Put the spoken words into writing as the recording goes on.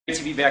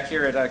To be back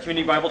here at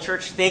Community Bible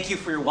Church. Thank you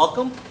for your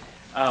welcome.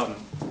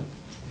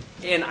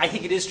 And I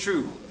think it is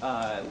true.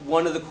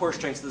 One of the core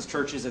strengths of this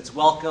church is its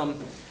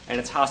welcome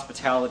and its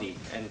hospitality.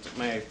 And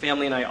my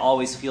family and I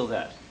always feel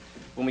that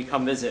when we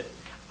come visit.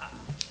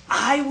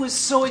 I was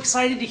so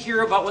excited to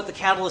hear about what the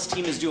Catalyst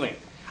team is doing.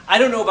 I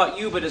don't know about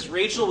you, but as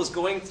Rachel was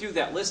going through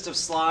that list of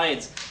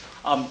slides,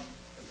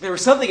 there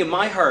was something in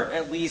my heart,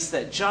 at least,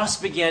 that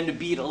just began to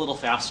beat a little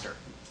faster.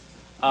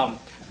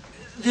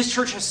 This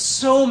church has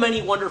so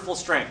many wonderful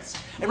strengths,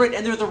 and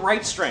they're the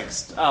right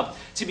strengths.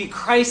 To be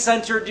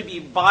Christ-centered, to be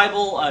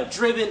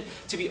Bible-driven,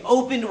 to be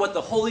open to what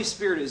the Holy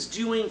Spirit is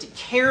doing, to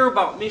care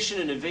about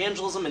mission and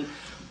evangelism. And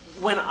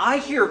when I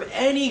hear of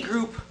any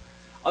group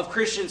of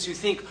Christians who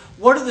think,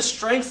 what are the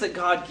strengths that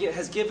God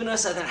has given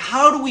us, and then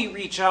how do we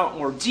reach out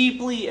more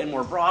deeply and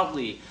more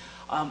broadly,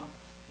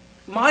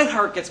 my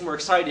heart gets more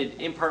excited,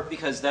 in part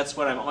because that's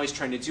what I'm always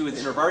trying to do with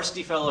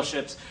InterVarsity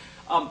fellowships.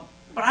 But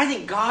I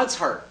think God's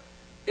heart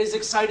is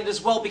excited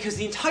as well, because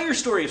the entire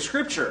story of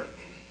Scripture,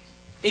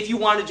 if you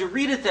wanted to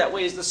read it that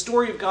way, is the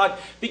story of God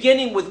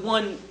beginning with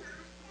one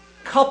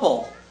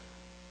couple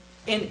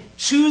and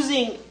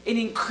choosing in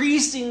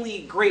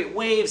increasingly great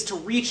waves to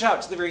reach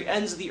out to the very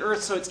ends of the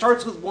earth. So it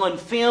starts with one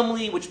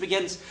family, which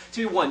begins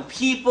to be one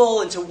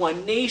people, into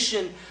one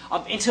nation,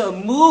 into a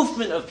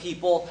movement of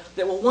people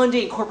that will one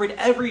day incorporate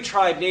every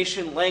tribe,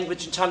 nation,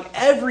 language, and tongue,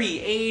 every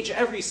age,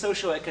 every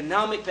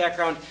socioeconomic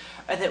background.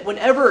 And that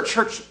whenever a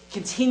church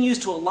continues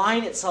to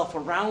align itself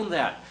around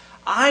that,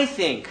 I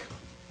think,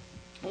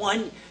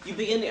 one, you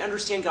begin to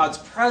understand God's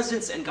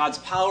presence and God's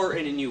power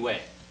in a new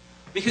way.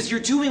 Because you're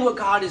doing what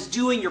God is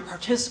doing, you're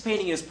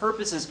participating in His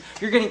purposes,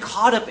 you're getting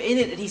caught up in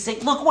it, and He's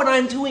saying, look what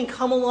I'm doing,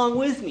 come along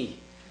with me.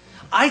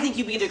 I think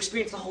you begin to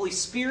experience the Holy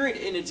Spirit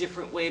in a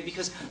different way,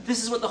 because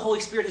this is what the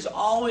Holy Spirit has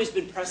always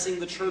been pressing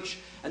the church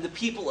and the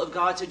people of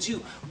God to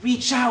do.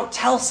 Reach out,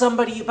 tell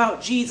somebody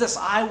about Jesus.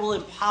 I will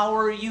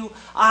empower you.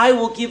 I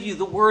will give you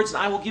the words,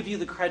 and I will give you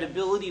the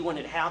credibility when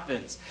it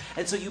happens.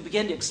 And so you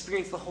begin to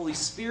experience the Holy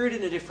Spirit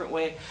in a different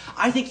way.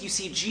 I think you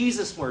see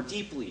Jesus more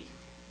deeply.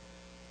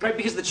 Right?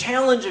 Because the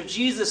challenge of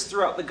Jesus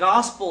throughout the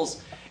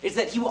Gospels is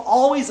that He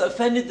always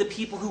offended the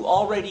people who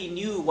already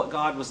knew what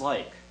God was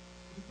like.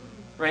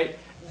 Right?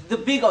 The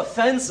big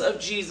offense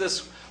of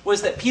Jesus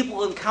was that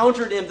people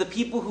encountered Him, the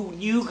people who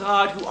knew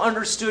God, who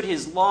understood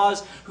His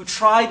laws, who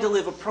tried to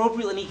live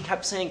appropriately, and He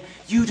kept saying,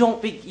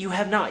 you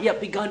have not yet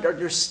begun to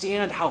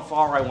understand how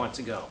far I want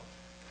to go.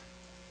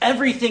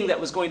 Everything that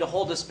was going to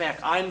hold us back,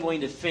 I'm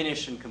going to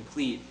finish and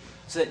complete,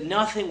 so that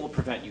nothing will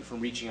prevent you from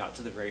reaching out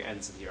to the very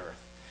ends of the earth.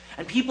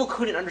 And people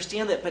couldn't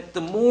understand that, but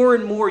the more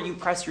and more you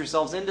press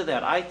yourselves into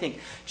that, I think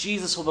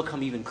Jesus will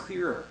become even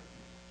clearer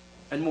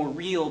and more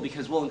real,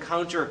 because we'll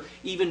encounter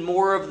even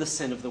more of the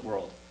sin of the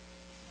world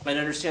and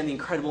understand the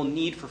incredible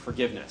need for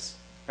forgiveness.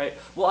 Right?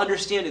 We'll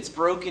understand its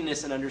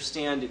brokenness and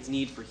understand its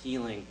need for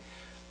healing.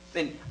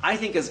 And I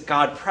think as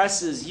God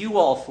presses you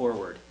all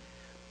forward,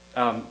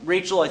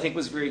 Rachel, I think,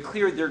 was very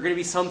clear. There are going to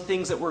be some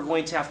things that we're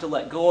going to have to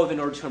let go of in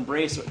order to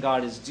embrace what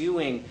God is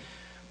doing.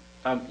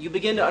 You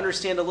begin to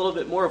understand a little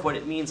bit more of what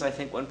it means, I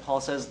think, when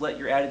Paul says, let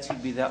your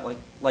attitude be that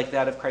like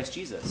that of Christ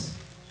Jesus.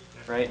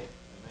 Right?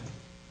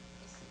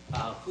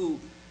 Who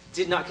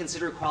did not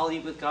consider equality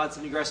with God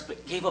something to grasp,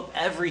 but gave up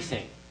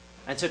everything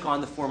and took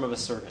on the form of a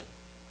servant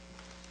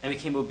and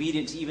became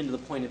obedient even to the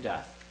point of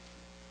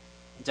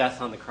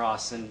death on the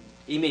cross. And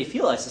you may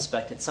feel, I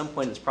suspect, at some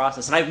point in this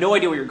process, and I have no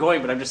idea where you're going,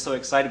 but I'm just so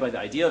excited by the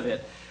idea of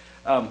it,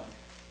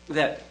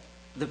 that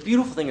the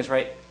beautiful thing is,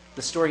 right,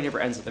 the story never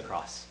ends at the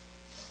cross,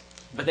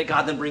 but that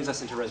God then brings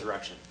us into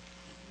resurrection.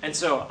 And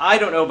so I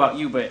don't know about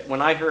you, but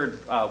when I heard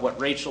what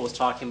Rachel was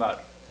talking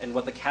about and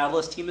what the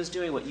Catalyst team is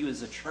doing, what you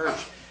as a church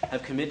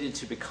have committed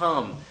to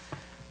become,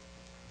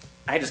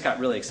 I just got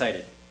really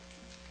excited.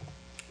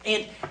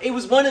 And it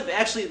was one of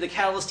actually the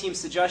Catalyst team's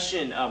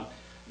suggestion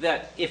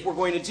that if we're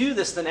going to do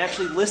this, then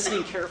actually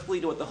listening carefully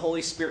to what the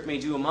Holy Spirit may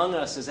do among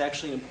us is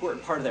actually an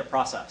important part of that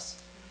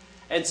process.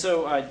 And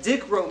so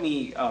Dick wrote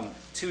me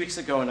 2 weeks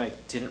ago, and I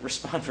didn't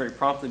respond very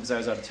promptly because I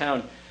was out of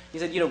town. He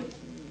said,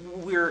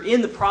 we're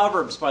in the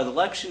Proverbs by the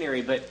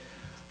lectionary, but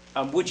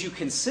would you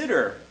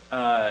consider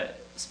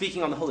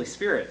speaking on the Holy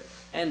Spirit?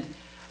 And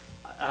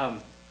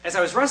as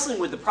I was wrestling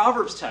with the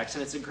Proverbs text,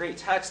 and it's a great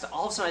text,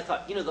 all of a sudden I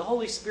thought, the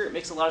Holy Spirit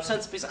makes a lot of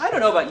sense. Because I don't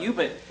know about you,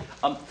 but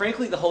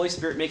frankly, the Holy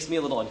Spirit makes me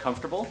a little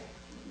uncomfortable.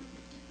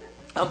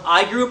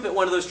 I grew up at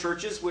one of those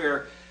churches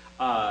where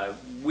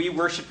we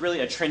worshiped really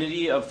a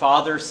trinity of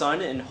Father,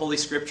 Son, and Holy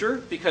Scripture,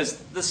 because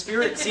the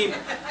Spirit seemed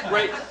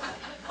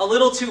a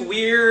little too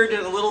weird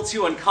and a little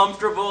too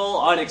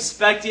uncomfortable,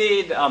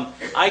 unexpected.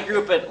 I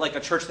grew up at a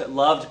church that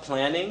loved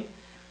planning,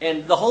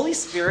 and the Holy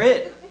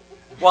Spirit,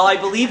 while I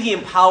believe He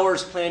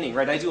empowers planning,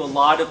 right? I do a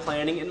lot of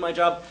planning in my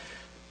job.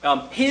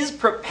 His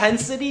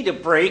propensity to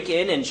break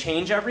in and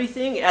change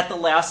everything at the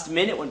last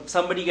minute when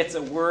somebody gets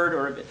a word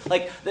or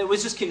that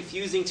was just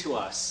confusing to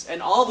us.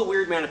 And all the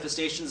weird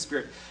manifestations of the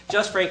Spirit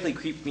just frankly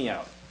creeped me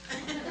out.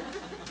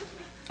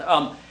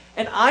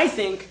 And I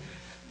think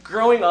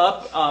growing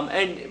up,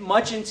 and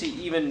much into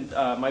even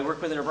my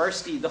work with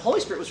InterVarsity, the Holy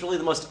Spirit was really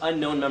the most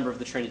unknown member of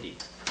the Trinity.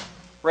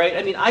 Right?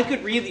 I mean, I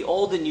could read the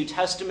Old and New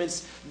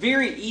Testaments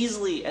very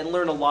easily and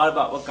learn a lot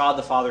about what God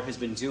the Father has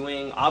been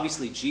doing.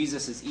 Obviously,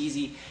 Jesus is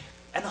easy.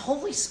 And the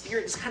Holy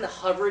Spirit just kind of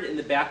hovered in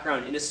the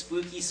background in a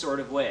spooky sort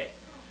of way.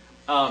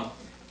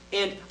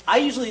 And I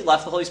usually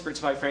left the Holy Spirit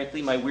to, quite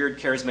frankly, my weird,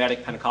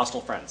 charismatic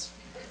Pentecostal friends.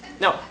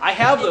 Now, I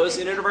have those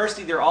in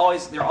InterVarsity. They're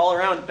all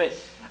around. But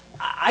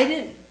I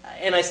didn't,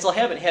 and I still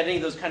haven't had any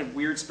of those kind of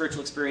weird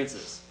spiritual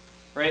experiences.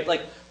 Right?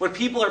 Like, when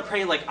people are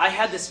praying, like, I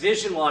had this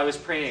vision while I was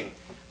praying.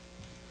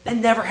 That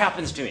never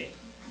happens to me.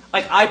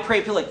 Like, I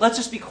pray, people like, let's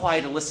just be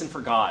quiet and listen for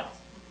God.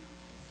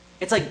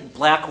 It's like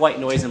black, white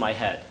noise in my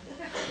head.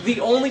 The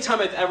only time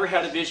I've ever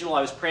had a vision while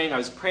I was praying,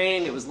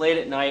 it was late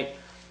at night,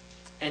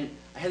 and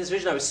I had this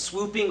vision, I was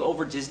swooping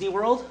over Disney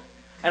World,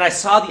 and I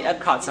saw the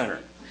Epcot Center.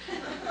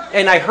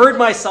 And I heard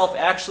myself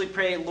actually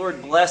pray,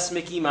 Lord, bless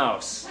Mickey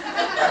Mouse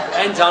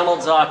and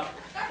Donald Duck.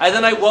 And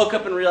then I woke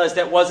up and realized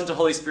that wasn't a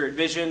Holy Spirit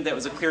vision, that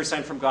was a clear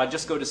sign from God,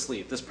 just go to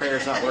sleep, this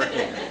prayer's not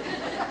working.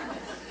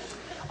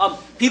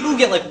 People who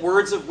get like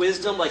words of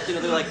wisdom, like, they're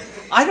like,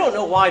 I don't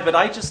know why, but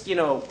I just,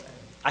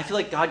 I feel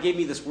like God gave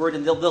me this word,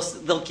 and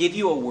they'll give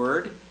you a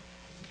word,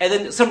 and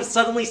then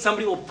suddenly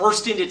somebody will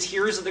burst into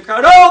tears in the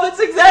crowd. Oh, that's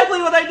exactly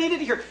what I needed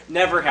to hear.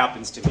 Never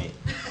happens to me.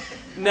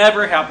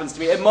 Never happens to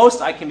me. At most,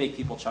 I can make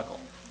people chuckle.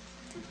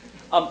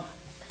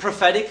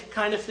 Prophetic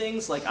kind of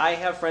things, like I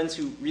have friends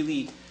who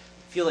really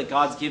feel like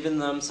God's given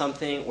them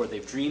something, or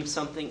they've dreamed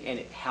something, and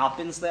it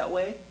happens that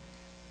way.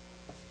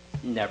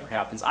 Never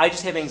happens. I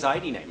just have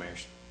anxiety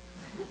nightmares.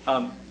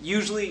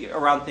 Usually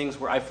around things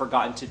where I've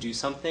forgotten to do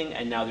something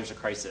and now there's a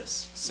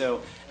crisis.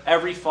 So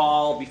every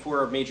fall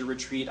before a major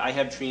retreat, I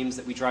have dreams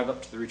that we drive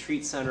up to the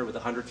retreat center with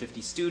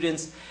 150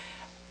 students,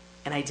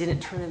 and I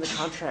didn't turn in the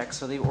contract,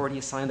 so they already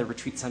assigned the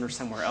retreat center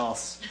somewhere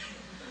else.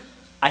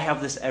 I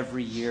have this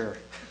every year.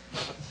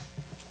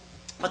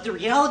 But the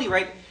reality,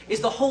 right,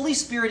 is the Holy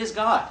Spirit is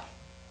God.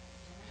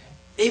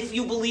 If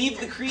you believe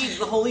the creed,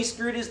 the Holy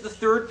Spirit is the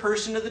third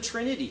person of the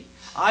Trinity.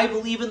 I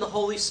believe in the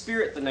Holy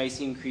Spirit, the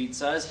Nicene Creed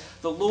says,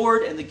 the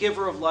Lord and the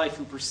giver of life,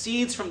 who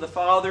proceeds from the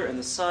Father and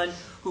the Son,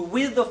 who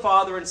with the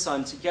Father and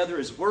Son together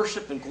is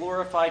worshipped and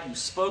glorified, who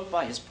spoke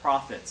by his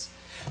prophets.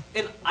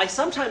 And I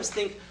sometimes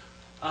think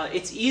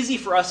it's easy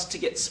for us to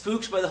get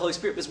spooked by the Holy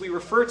Spirit because we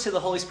refer to the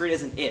Holy Spirit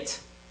as an it.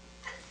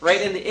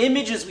 Right? And the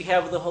images we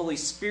have of the Holy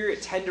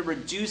Spirit tend to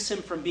reduce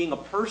him from being a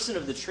person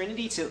of the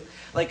Trinity to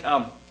like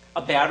a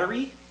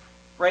battery.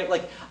 Right?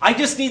 Like, I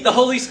just need the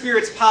Holy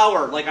Spirit's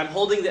power. Like, I'm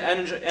holding the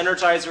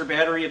Energizer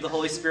battery of the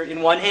Holy Spirit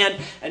in one hand,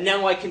 and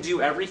now I can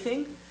do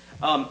everything.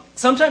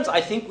 Sometimes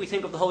I think we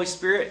think of the Holy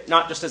Spirit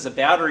not just as a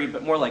battery,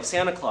 but more like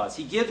Santa Claus.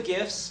 He gives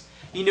gifts.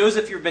 He knows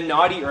if you've been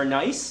naughty or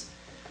nice.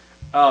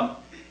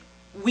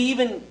 We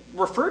even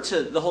refer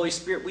to the Holy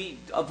Spirit, we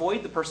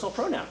avoid the personal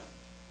pronoun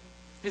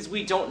because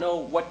we don't know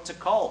what to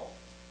call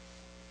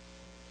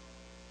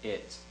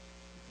it.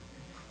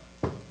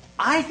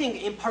 I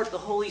think, in part, the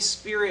Holy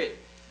Spirit...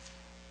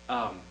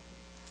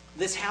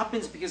 this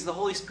happens because the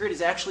Holy Spirit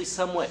is actually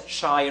somewhat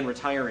shy and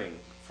retiring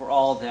for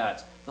all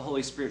that. The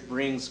Holy Spirit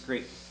brings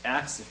great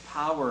acts of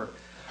power.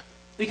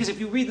 Because if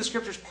you read the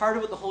Scriptures, part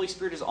of what the Holy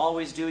Spirit is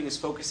always doing is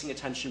focusing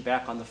attention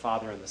back on the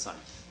Father and the Son.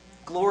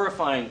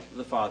 Glorifying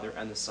the Father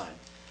and the Son.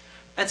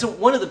 And so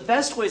one of the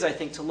best ways, I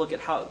think, to look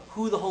at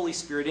who the Holy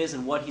Spirit is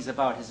and what he's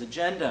about, his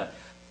agenda,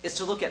 is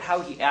to look at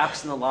how he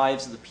acts in the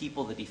lives of the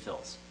people that he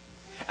fills.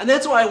 And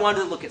that's why I wanted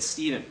to look at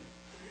Stephen.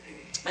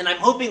 And I'm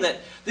hoping that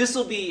this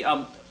will be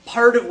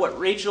part of what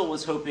Rachel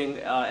was hoping,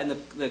 and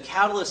the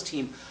Catalyst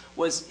team,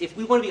 was if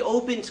we want to be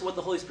open to what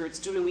the Holy Spirit's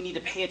doing, we need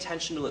to pay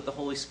attention to what the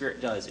Holy Spirit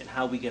does and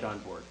how we get on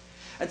board.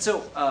 And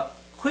so,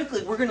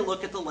 quickly, we're going to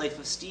look at the life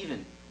of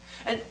Stephen.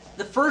 And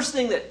the first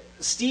thing that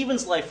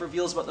Stephen's life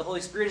reveals about the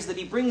Holy Spirit is that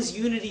he brings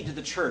unity to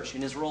the church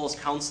in his role as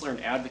counselor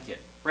and advocate.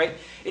 Right?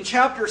 In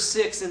chapter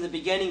 6, in the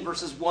beginning,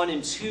 verses 1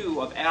 and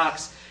 2 of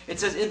Acts, it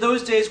says, in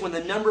those days when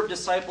the number of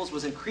disciples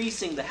was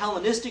increasing, the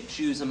Hellenistic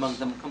Jews among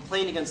them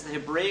complained against the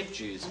Hebraic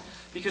Jews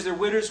because their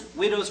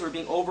widows were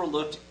being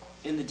overlooked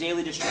in the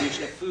daily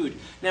distribution of food.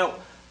 Now,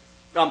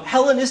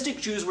 Hellenistic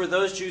Jews were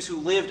those Jews who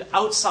lived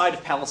outside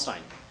of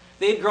Palestine.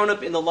 They had grown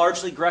up in the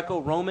largely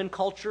Greco-Roman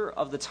culture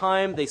of the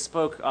time. They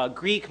spoke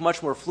Greek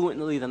much more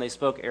fluently than they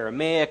spoke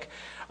Aramaic.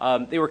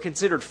 They were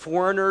considered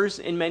foreigners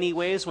in many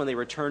ways when they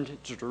returned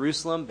to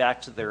Jerusalem,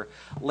 back to their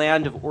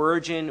land of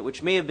origin,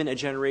 which may have been a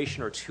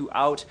generation or two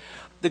out.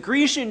 The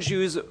Grecian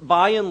Jews,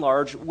 by and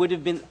large, would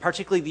have been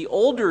particularly the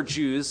older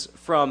Jews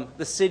from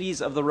the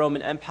cities of the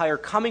Roman Empire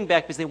coming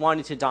back because they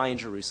wanted to die in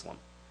Jerusalem.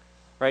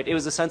 Right? It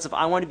was a sense of,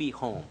 I want to be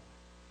home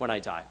when I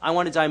die. I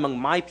want to die among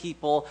my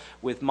people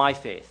with my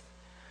faith.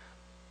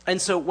 And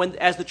so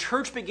as the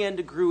church began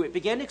to grow, it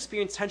began to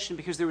experience tension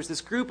because there was this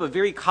group of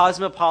very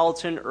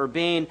cosmopolitan,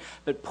 urbane,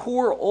 but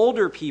poor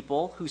older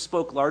people who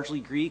spoke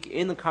largely Greek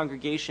in the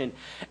congregation,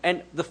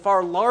 and the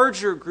far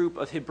larger group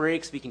of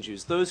Hebraic-speaking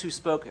Jews, those who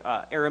spoke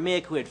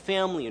Aramaic, who had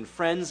family and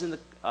friends in the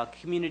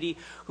community,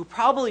 who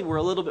probably were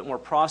a little bit more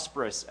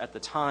prosperous at the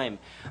time.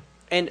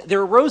 And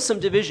there arose some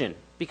division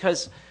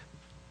because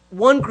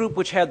one group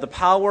which had the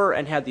power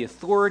and had the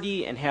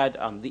authority and had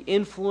the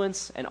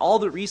influence and all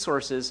the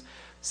resources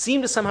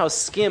seemed to somehow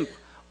skimp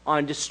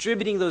on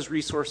distributing those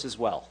resources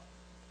well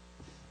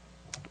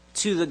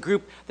to the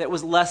group that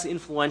was less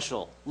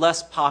influential,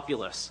 less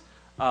populous,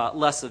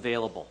 less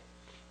available.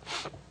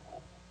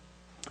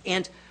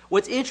 And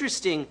what's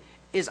interesting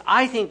is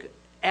I think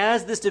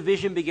as this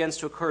division begins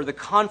to occur, the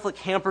conflict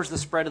hampers the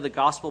spread of the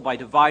gospel by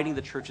dividing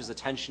the church's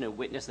attention and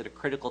witness at a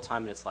critical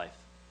time in its life.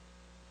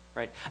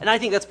 Right? And I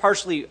think that's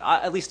partially,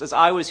 at least as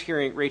I was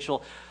hearing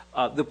Rachel,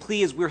 the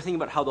plea is we're thinking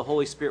about how the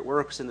Holy Spirit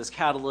works in this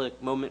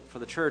catalytic moment for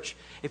the church.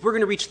 If we're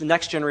going to reach the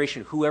next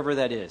generation, whoever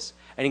that is,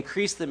 and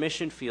increase the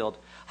mission field,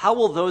 how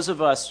will those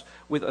of us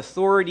with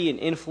authority and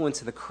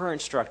influence in the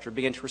current structure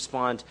begin to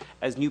respond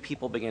as new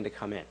people begin to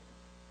come in?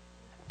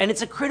 And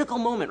it's a critical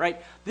moment,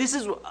 right? This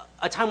is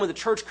a time when the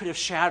church could have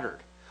shattered,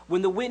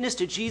 when the witness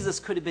to Jesus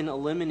could have been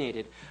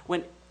eliminated,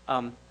 when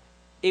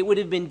it would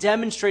have been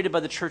demonstrated by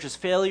the church's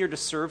failure to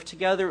serve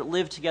together,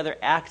 live together,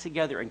 act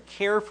together, and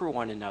care for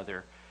one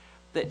another,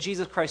 that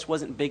Jesus Christ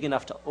wasn't big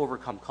enough to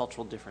overcome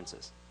cultural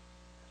differences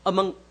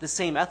among the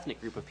same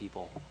ethnic group of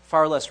people,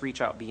 far less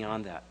reach out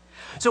beyond that.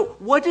 So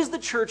what does the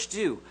church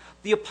do?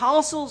 The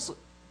apostles,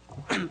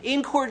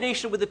 in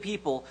coordination with the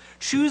people,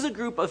 choose a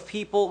group of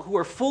people who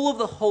are full of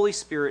the Holy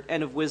Spirit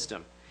and of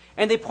wisdom.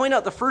 And they point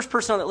out the first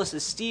person on that list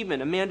is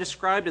Stephen, a man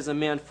described as a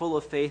man full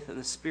of faith and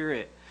the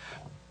Spirit.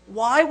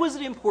 Why was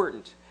it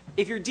important?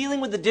 If you're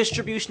dealing with the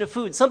distribution of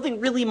food, something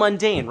really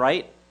mundane,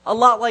 right? A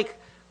lot like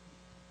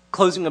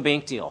closing a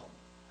bank deal.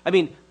 I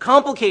mean,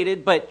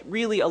 complicated, but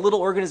really a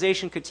little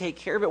organization could take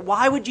care of it.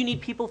 Why would you need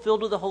people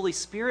filled with the Holy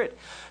Spirit?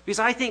 Because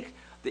I think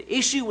the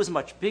issue was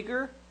much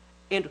bigger.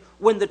 And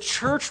when the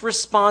church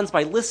responds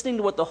by listening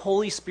to what the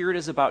Holy Spirit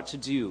is about to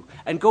do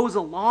and goes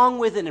along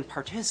with it and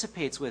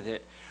participates with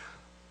it,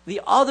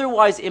 the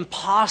otherwise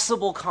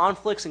impossible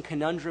conflicts and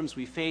conundrums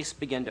we face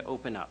begin to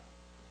open up.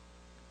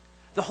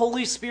 The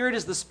Holy Spirit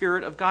is the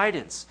spirit of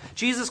guidance.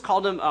 Jesus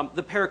called him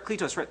the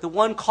Parakletos, right? The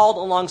one called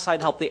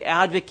alongside help, the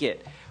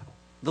advocate,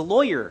 the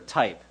lawyer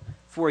type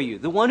for you,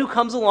 the one who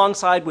comes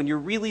alongside when you're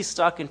really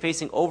stuck and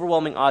facing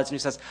overwhelming odds and who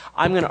says,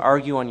 I'm going to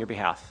argue on your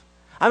behalf.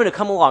 I'm going to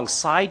come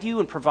alongside you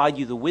and provide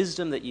you the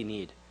wisdom that you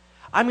need.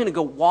 I'm going to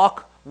go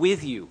walk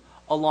with you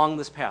along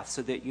this path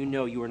so that you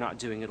know you are not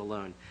doing it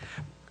alone.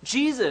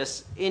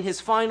 Jesus, in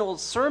his final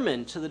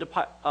sermon to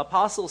the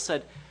apostles,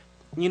 said,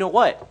 you know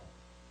what?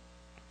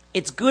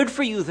 It's good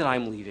for you that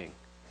I'm leaving.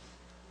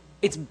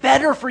 It's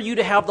better for you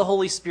to have the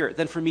Holy Spirit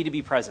than for me to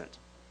be present.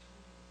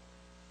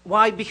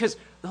 Why? Because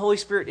the Holy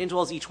Spirit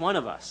indwells each one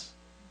of us.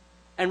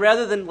 And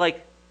rather than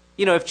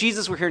if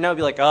Jesus were here now, it'd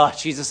be like, oh,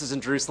 Jesus is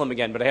in Jerusalem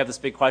again, but I have this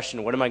big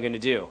question. What am I going to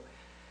do?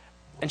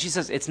 And she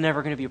says, it's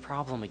never going to be a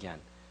problem again.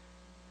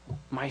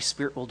 My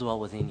Spirit will dwell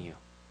within you.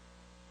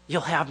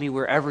 You'll have me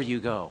wherever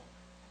you go.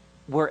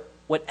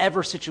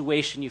 Whatever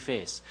situation you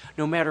face,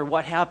 no matter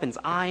what happens,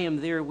 I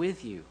am there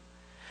with you.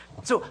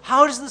 So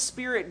how does the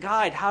Spirit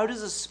guide? How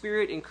does the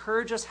Spirit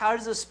encourage us? How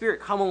does the Spirit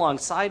come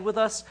alongside with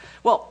us?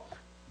 Well,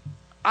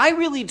 I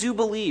really do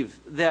believe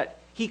that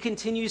he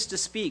continues to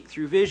speak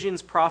through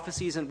visions,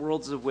 prophecies, and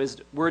words of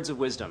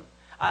wisdom.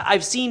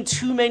 I've seen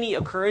too many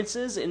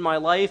occurrences in my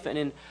life and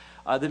in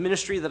the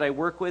ministry that I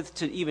work with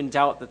to even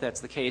doubt that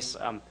that's the case.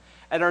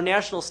 At our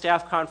national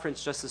staff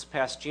conference just this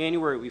past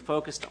January, we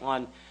focused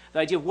on the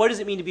idea of what does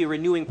it mean to be a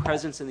renewing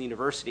presence in the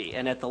university.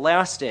 And at the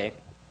last day,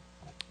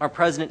 our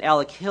president,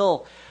 Alec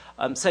Hill,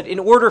 said in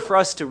order for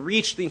us to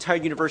reach the entire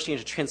university and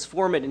to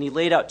transform it, and he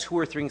laid out two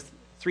or three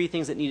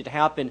things that needed to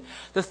happen.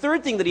 The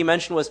third thing that he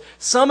mentioned was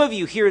some of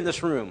you here in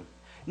this room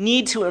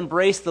need to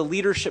embrace the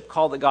leadership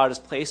call that God has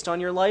placed on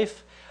your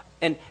life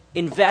and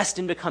invest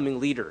in becoming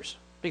leaders.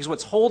 Because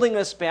what's holding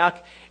us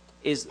back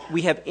is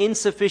we have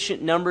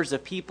insufficient numbers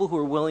of people who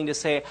are willing to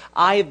say,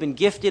 I have been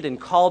gifted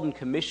and called and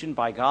commissioned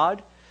by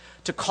God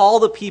to call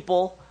the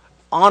people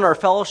on our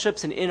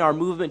fellowships and in our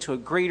movement to a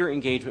greater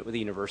engagement with the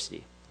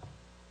university.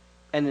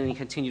 And then he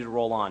continued to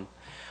roll on.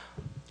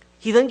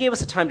 He then gave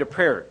us a time to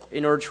prayer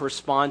in order to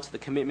respond to the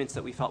commitments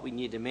that we felt we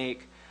needed to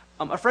make.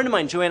 A friend of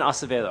mine, Joanne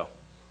Acevedo.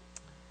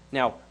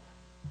 Now,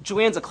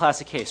 Joanne's a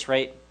classic case,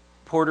 right?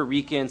 Puerto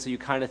Rican, so you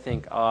kind of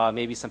think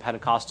maybe some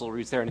Pentecostal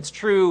roots there, and it's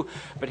true,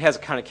 but it has a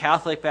kind of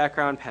Catholic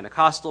background,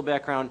 Pentecostal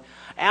background.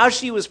 As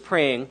she was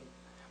praying,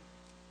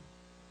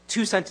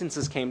 two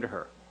sentences came to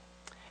her.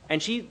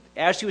 And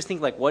as she was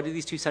thinking, what do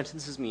these two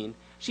sentences mean?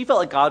 She felt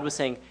like God was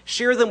saying,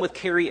 share them with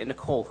Carrie and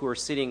Nicole, who are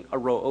sitting a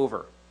row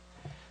over.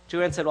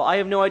 Joanne said, well, I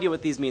have no idea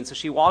what these mean. So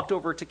she walked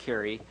over to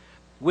Carrie,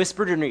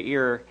 whispered in her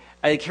ear,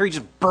 and Carrie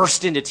just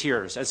burst into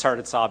tears and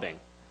started sobbing.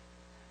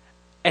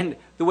 And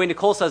the way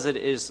Nicole says it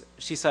is,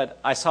 she said,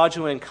 I saw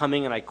Joanne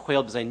coming and I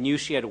quailed because I knew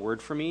she had a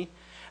word for me.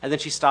 And then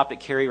she stopped at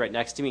Carrie right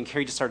next to me, and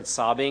Carrie just started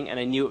sobbing, and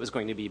I knew it was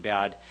going to be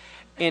bad.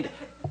 And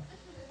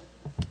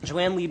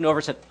Joanne leaned over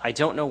and said, I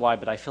don't know why,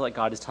 but I feel like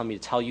God is telling me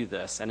to tell you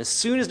this. And as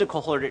soon as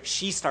Nicole heard it,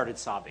 she started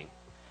sobbing.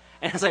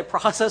 And as I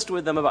processed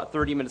with them about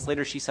 30 minutes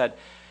later, she said,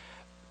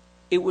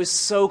 it was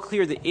so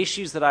clear the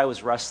issues that I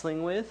was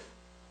wrestling with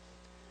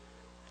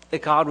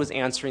that God was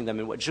answering them.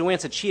 And what Joanne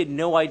said, she had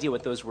no idea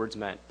what those words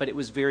meant, but it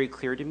was very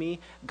clear to me.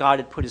 God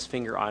had put his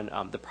finger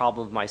on the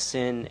problem of my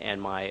sin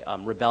and my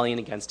rebellion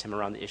against him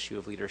around the issue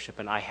of leadership,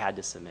 and I had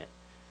to submit.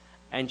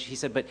 And she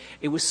said, but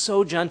it was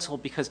so gentle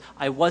because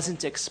I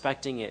wasn't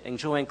expecting it, and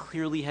Joanne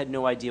clearly had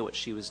no idea what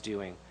she was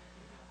doing.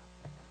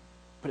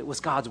 But it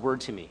was God's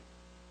word to me.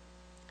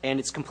 And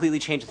it's completely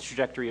changed the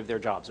trajectory of their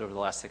jobs over the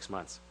last 6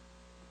 months.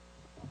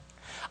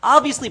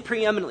 Obviously,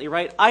 preeminently,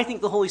 right, I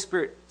think the Holy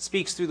Spirit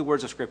speaks through the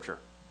words of Scripture.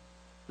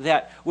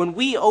 That when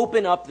we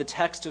open up the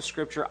text of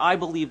Scripture, I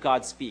believe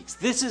God speaks.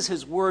 This is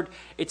his word.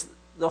 It's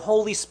the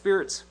Holy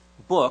Spirit's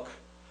book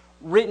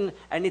written,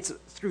 and it's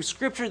through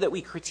Scripture that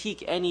we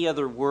critique any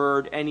other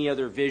word, any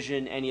other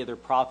vision, any other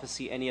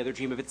prophecy, any other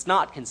dream. If it's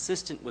not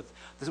consistent with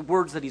the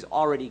words that he's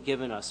already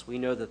given us, we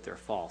know that they're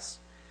false.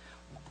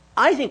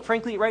 I think,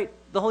 frankly, right,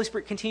 the Holy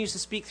Spirit continues to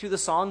speak through the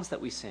songs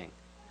that we sing.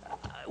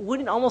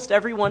 Wouldn't almost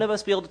every one of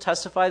us be able to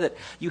testify that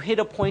you hit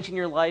a point in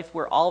your life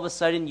where all of a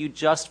sudden you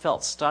just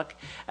felt stuck,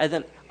 and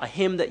then a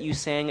hymn that you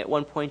sang at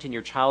one point in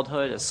your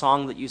childhood, a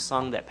song that you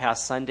sung that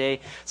past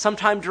Sunday,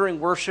 sometime during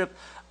worship,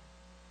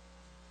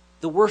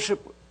 the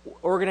worship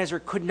organizer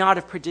could not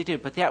have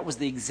predicted, but that was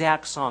the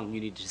exact song you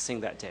needed to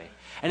sing that day.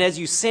 And as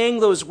you sang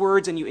those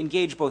words and you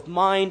engage both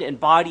mind and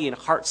body and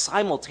heart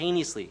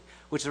simultaneously,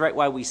 which is right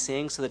why we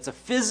sing, so that it's a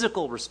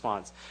physical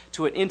response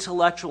to an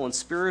intellectual and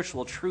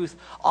spiritual truth,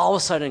 all of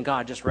a sudden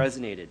God just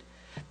resonated.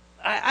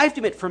 I have to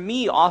admit, for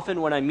me,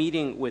 often when I'm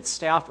meeting with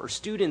staff or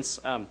students,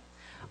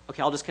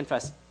 okay, I'll just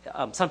confess,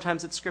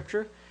 sometimes it's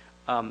Scripture.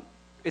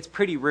 It's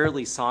pretty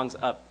rarely songs.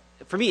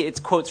 For me,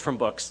 it's quotes from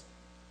books.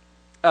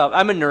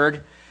 I'm a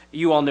nerd.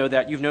 You all know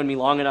that. You've known me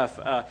long enough.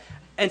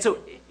 And so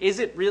is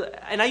it real?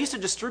 And I used to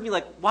disturb me,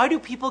 like, why do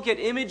people get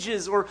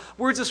images or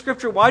words of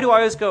Scripture? Why do I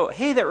always go,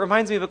 hey, that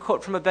reminds me of a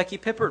quote from a Becky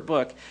Pippert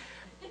book?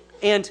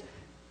 And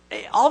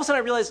all of a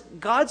sudden I realized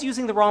God's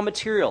using the raw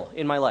material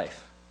in my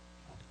life.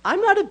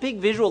 I'm not a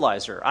big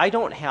visualizer. I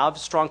don't have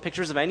strong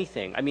pictures of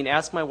anything. I mean,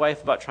 ask my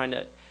wife about trying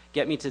to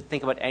get me to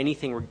think about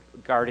anything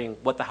regarding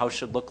what the house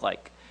should look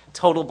like.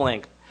 Total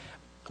blank.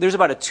 There's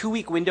about a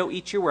 2-week window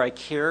each year where I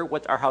care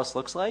what our house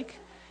looks like.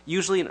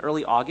 Usually in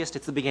early August.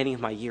 It's the beginning of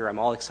my year. I'm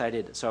all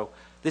excited. So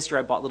this year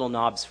I bought little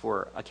knobs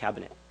for a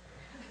cabinet.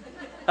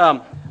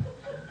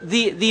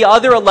 The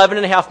other 11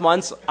 and a half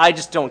months, I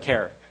just don't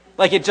care.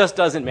 Like, it just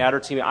doesn't matter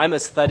to me. I'm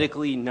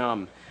aesthetically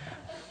numb.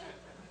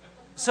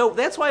 So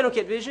that's why I don't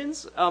get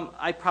visions.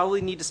 I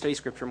probably need to study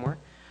Scripture more.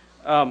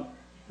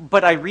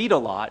 But I read a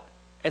lot.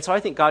 And so I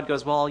think God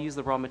goes, well, I'll use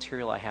the raw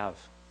material I have.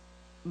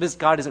 Because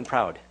God isn't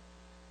proud,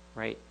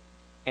 right?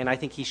 And I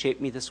think he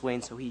shaped me this way,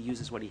 and so he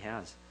uses what he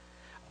has.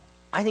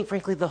 I think,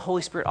 frankly, the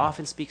Holy Spirit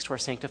often speaks to our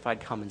sanctified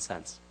common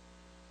sense.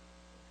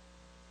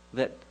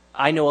 That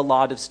I know a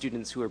lot of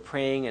students who are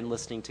praying and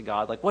listening to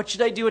God, like, what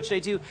should I do? What should I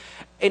do?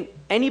 And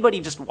anybody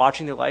just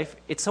watching their life,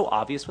 it's so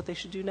obvious what they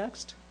should do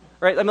next.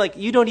 Right? I'm like,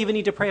 you don't even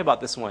need to pray about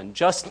this one.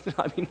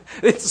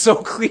 It's so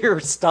clear.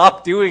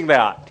 Stop doing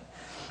that.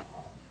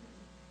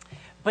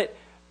 But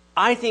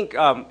I think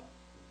the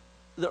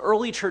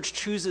early church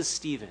chooses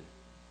Stephen,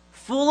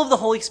 full of the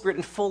Holy Spirit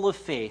and full of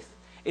faith,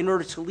 in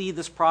order to lead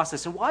this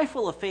process. And why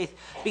full of faith?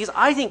 Because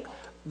I think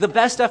the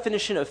best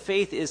definition of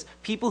faith is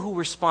people who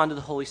respond to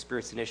the Holy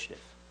Spirit's initiative.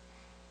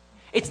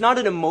 It's not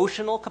an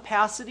emotional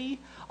capacity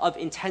of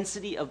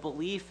intensity of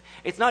belief.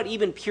 It's not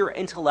even pure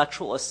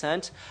intellectual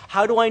assent.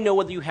 How do I know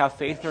whether you have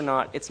faith or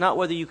not? It's not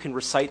whether you can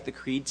recite the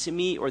creed to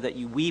me or that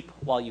you weep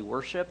while you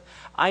worship.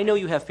 I know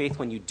you have faith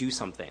when you do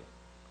something.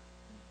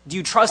 Do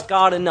you trust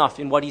God enough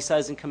in what he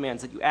says and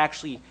commands that you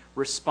actually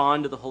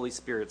respond to the Holy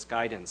Spirit's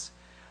guidance?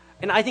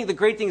 And I think the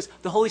great thing is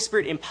the Holy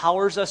Spirit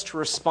empowers us to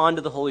respond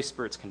to the Holy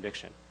Spirit's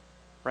conviction,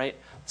 right?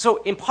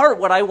 So in part,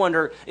 what I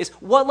wonder is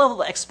what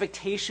level of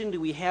expectation do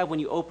we have when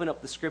you open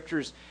up the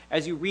Scriptures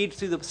as you read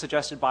through the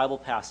suggested Bible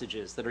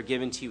passages that are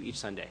given to you each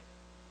Sunday?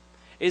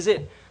 Is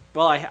it,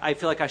 well, I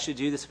feel like I should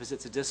do this because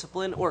it's a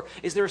discipline? Or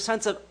is there a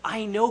sense of,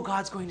 I know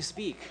God's going to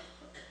speak.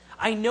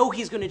 I know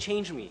he's going to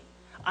change me.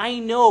 I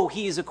know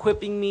he is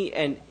equipping me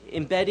and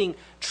embedding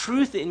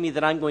truth in me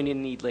that I'm going to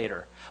need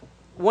later.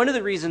 One of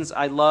the reasons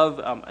I love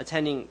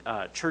attending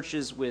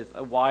churches with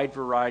a wide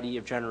variety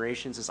of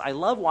generations is I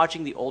love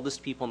watching the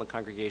oldest people in the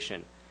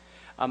congregation.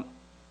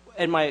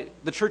 In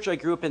the church I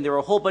grew up in, there were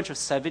a whole bunch of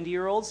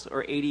 70-year-olds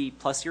or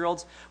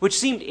 80-plus-year-olds, which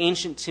seemed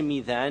ancient to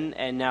me then,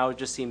 and now it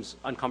just seems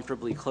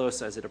uncomfortably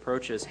close as it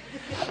approaches.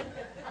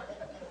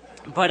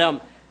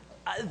 But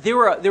there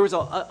was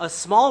a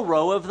small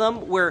row of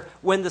them where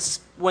when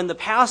the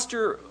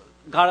pastor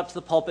got up to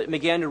the pulpit and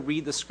began to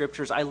read the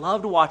Scriptures, I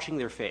loved watching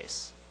their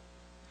face.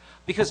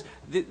 Because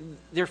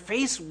their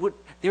face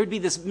there would be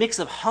this mix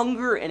of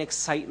hunger and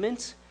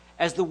excitement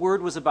as the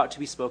word was about to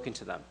be spoken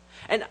to them.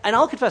 And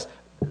I'll confess,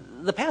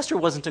 the pastor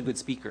wasn't a good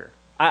speaker.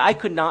 I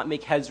could not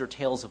make heads or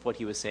tails of what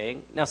he was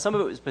saying. Now, some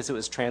of it was because it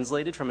was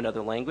translated from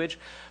another language,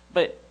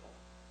 but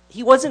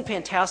he wasn't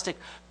fantastic,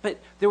 but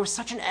there was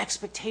such an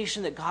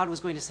expectation that God was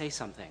going to say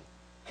something.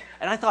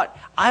 And I thought,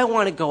 I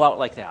want to go out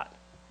like that.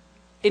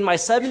 In my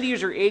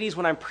 70s or 80s,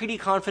 when I'm pretty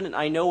confident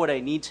I know what I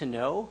need to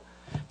know,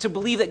 to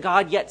believe that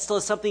God yet still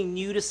has something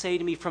new to say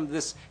to me from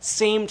this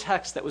same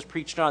text that was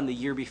preached on the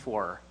year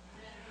before.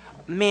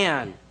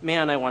 Man,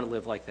 I want to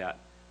live like that.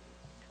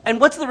 And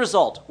what's the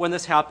result when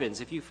this happens?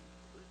 If you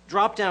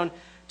drop down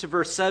to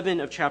verse 7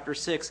 of chapter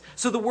 6,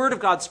 so the word of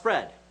God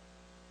spread.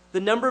 The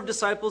number of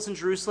disciples in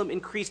Jerusalem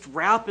increased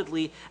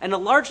rapidly, and a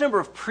large number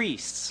of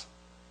priests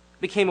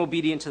became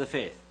obedient to the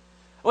faith.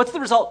 What's the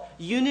result?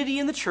 Unity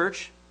in the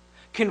church,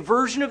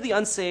 conversion of the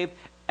unsaved,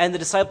 and the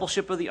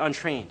discipleship of the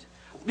untrained.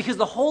 Because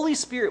the Holy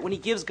Spirit, when he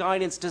gives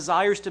guidance,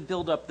 desires to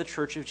build up the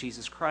church of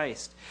Jesus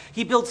Christ.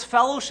 He builds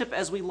fellowship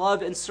as we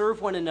love and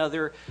serve one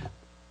another.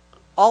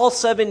 All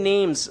 7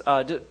 names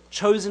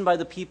chosen by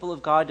the people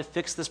of God to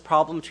fix this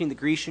problem between the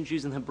Grecian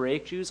Jews and the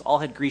Hebraic Jews all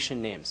had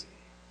Grecian names.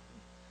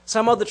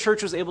 Somehow the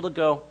church was able to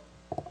go,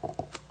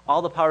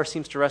 all the power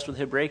seems to rest with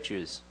Hebraic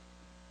Jews.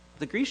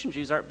 The Grecian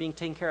Jews aren't being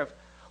taken care of.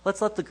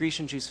 Let's let the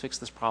Grecian Jews fix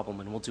this problem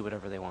and we'll do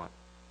whatever they want.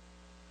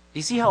 Do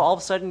you see how all of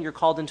a sudden you're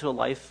called into a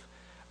life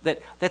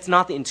that's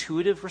not the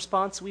intuitive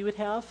response we would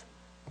have,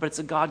 but it's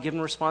a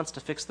God-given response to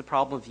fix the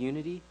problem of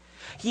unity?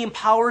 He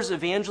empowers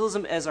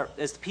evangelism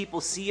as people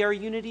see our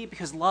unity,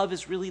 because love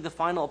is really the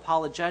final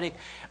apologetic.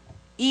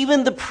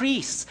 Even the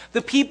priests,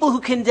 the people who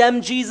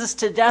condemned Jesus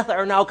to death,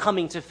 are now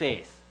coming to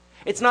faith.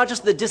 It's not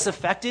just the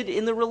disaffected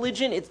in the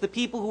religion, it's the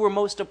people who were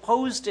most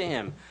opposed to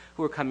him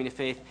who are coming to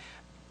faith.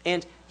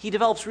 And he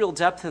develops real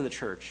depth in the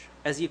church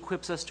as he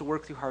equips us to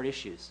work through hard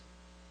issues.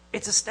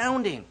 It's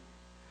astounding.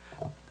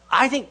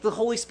 I think the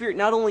Holy Spirit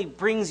not only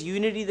brings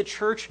unity to the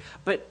church,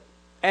 but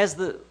as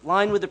the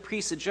line with the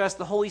priest suggests,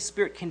 the Holy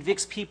Spirit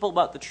convicts people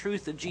about the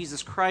truth of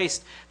Jesus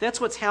Christ. That's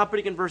what's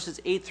happening in verses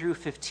 8 through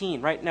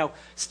 15. Right now,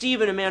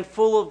 Stephen, a man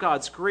full of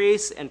God's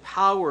grace and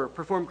power,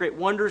 performed great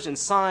wonders and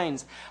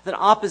signs. Then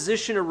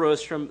opposition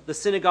arose from the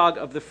synagogue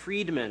of the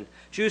freedmen,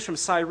 Jews from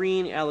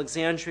Cyrene,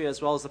 Alexandria,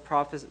 as well as the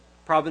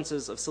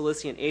provinces of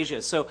Cilicia and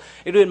Asia. So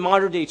it would be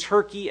modern-day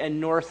Turkey and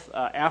North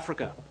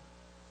Africa.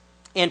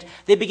 And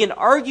they begin to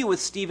argue with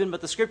Stephen,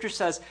 but the scripture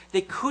says they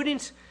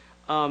couldn't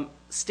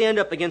stand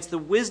up against the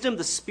wisdom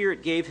the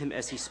Spirit gave him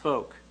as he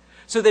spoke.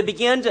 So they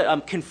began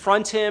to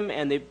confront him,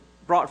 and they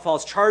brought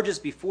false charges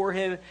before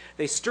him.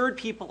 They stirred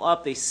people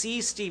up. They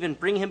seized Stephen,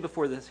 bring him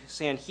before the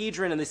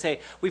Sanhedrin, and they say,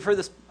 "We've heard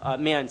this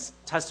man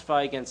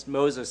testify against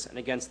Moses and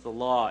against the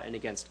law and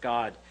against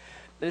God."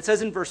 And it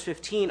says in verse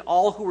 15,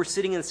 all who were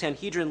sitting in the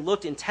Sanhedrin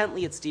looked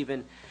intently at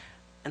Stephen,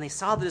 and they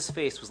saw that his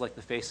face was like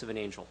the face of an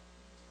angel.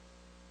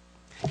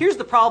 Here's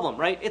the problem,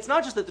 right? It's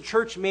not just that the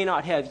church may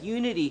not have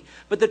unity,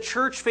 but the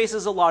church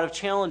faces a lot of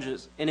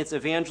challenges in its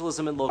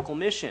evangelism and local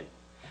mission.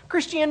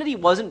 Christianity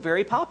wasn't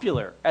very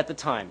popular at the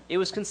time. It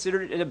was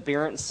considered an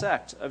aberrant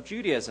sect of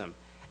Judaism.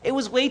 It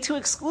was way too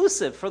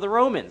exclusive for the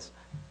Romans.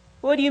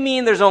 What do you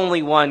mean there's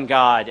only one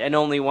God and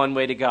only one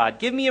way to God?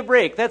 Give me a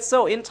break. That's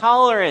so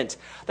intolerant.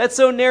 That's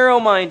so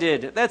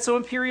narrow-minded. That's so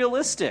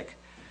imperialistic.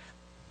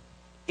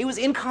 It was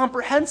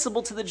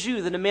incomprehensible to the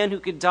Jew that a man who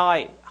could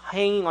die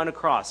hanging on a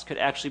cross could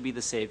actually be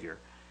the Savior.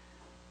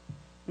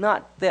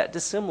 Not that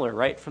dissimilar,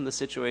 right, from the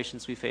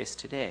situations we face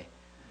today.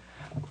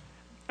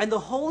 And the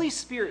Holy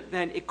Spirit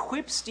then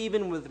equips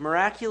Stephen with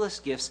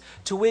miraculous gifts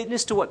to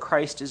witness to what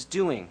Christ is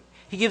doing.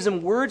 He gives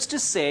him words to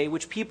say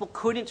which people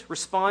couldn't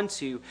respond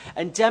to,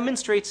 and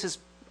demonstrates his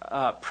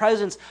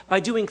presence by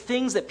doing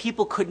things that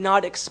people could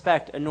not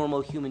expect a normal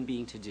human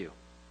being to do.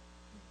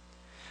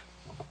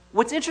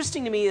 What's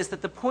interesting to me is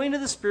that the point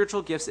of the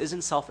spiritual gifts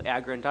isn't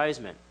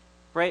self-aggrandizement,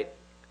 right?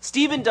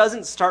 Stephen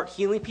doesn't start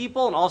healing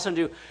people and all of a sudden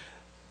do,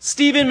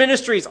 Stephen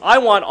Ministries, I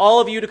want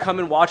all of you to come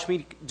and watch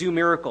me do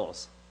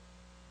miracles,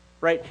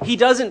 right? He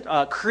doesn't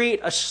create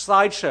a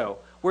slideshow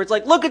where it's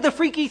like, look at the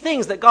freaky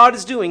things that God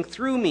is doing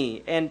through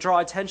me and draw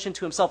attention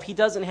to himself. He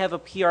doesn't have a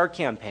PR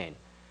campaign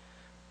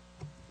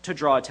to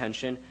draw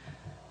attention.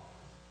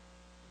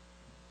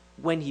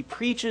 When he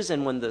preaches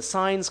and when the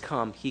signs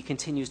come, he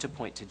continues to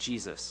point to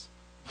Jesus.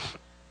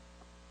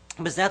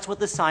 Because that's what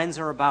the signs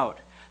are about.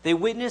 They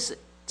witness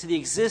to the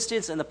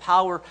existence and the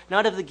power,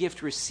 not of the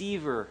gift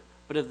receiver,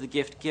 but of the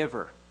gift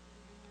giver.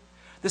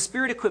 The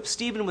Spirit equips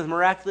Stephen with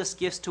miraculous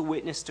gifts to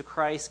witness to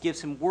Christ,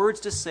 gives him words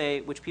to say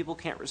which people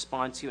can't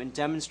respond to, and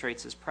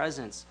demonstrates his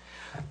presence.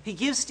 He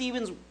gives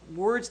Stephen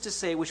words to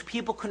say which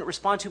people couldn't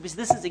respond to, because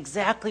this is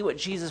exactly what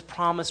Jesus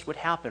promised would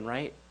happen,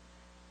 right?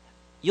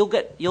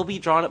 You'll be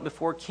drawn up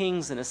before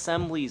kings and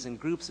assemblies and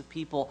groups of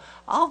people.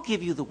 I'll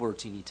give you the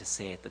words you need to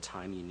say at the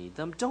time you need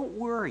them. Don't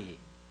worry.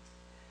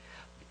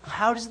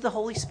 How does the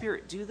Holy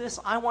Spirit do this?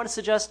 I want to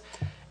suggest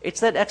it's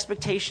that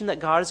expectation that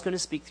God is going to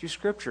speak through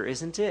Scripture,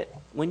 isn't it?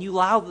 When you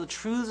allow the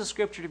truths of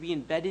Scripture to be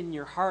embedded in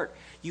your heart,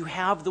 you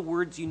have the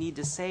words you need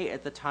to say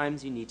at the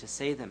times you need to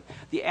say them.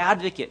 The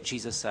advocate,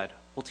 Jesus said,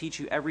 will teach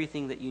you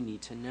everything that you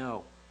need to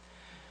know.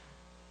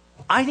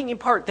 I think in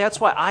part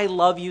that's why I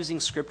love using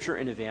Scripture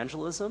in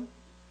evangelism.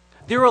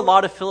 There are a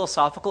lot of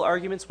philosophical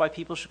arguments why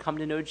people should come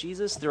to know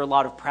Jesus. There are a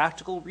lot of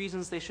practical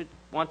reasons they should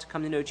want to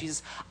come to know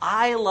Jesus.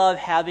 I love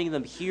having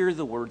them hear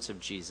the words of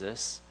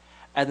Jesus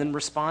and then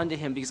respond to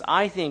him, because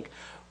I think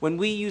when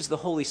we use the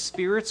Holy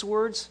Spirit's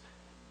words,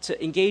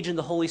 to engage in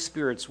the Holy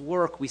Spirit's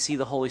work, we see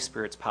the Holy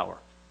Spirit's power.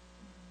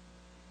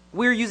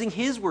 We're using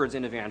his words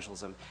in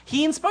evangelism.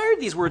 He inspired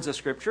these words of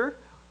Scripture,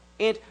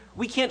 and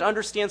we can't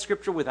understand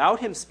Scripture without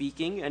him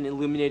speaking and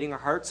illuminating our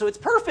hearts, so it's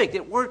perfect.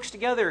 It works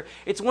together.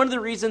 It's one of the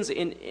reasons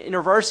in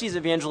InterVarsity's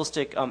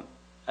evangelistic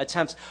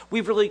attempts,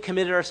 we've really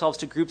committed ourselves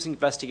to groups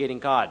investigating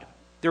God.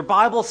 They're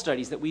Bible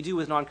studies that we do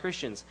with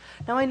non-Christians.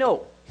 Now, I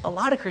know a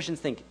lot of Christians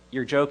think,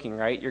 you're joking,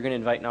 right? You're going to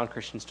invite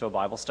non-Christians to a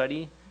Bible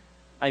study?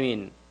 I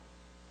mean,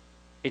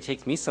 it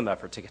takes me some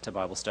effort to get to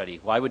Bible study.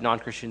 Why would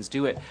non-Christians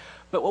do it?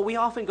 But what we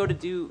often go to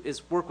do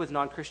is work with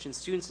non-Christian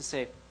students to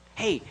say,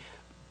 hey,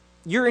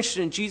 you're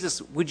interested in Jesus.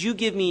 Would you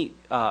meet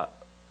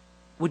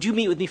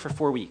with me for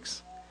 4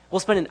 weeks? We'll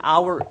spend an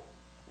hour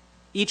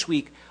each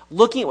week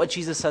looking at what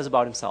Jesus says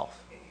about himself.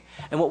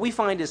 And what we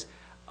find is,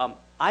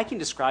 I can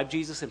describe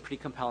Jesus in pretty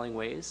compelling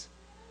ways.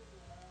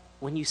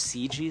 When you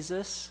see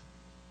Jesus,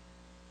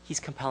 he's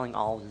compelling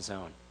all on his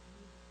own.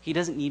 He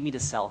doesn't need me to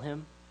sell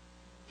him.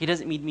 He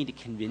doesn't need me to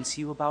convince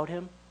you about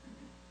him.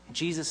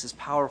 Jesus is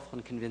powerful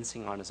and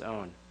convincing on his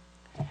own.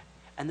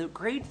 And the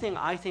great thing,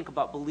 I think,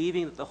 about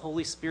believing that the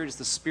Holy Spirit is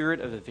the spirit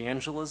of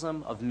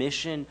evangelism, of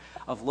mission,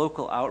 of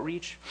local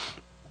outreach,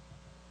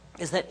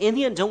 is that in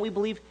the end, don't we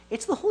believe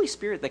it's the Holy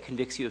Spirit that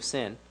convicts you of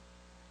sin?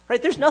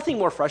 Right? There's nothing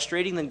more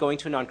frustrating than going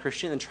to a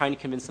non-Christian and trying to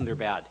convince them they're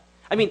bad.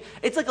 I mean,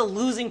 it's like a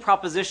losing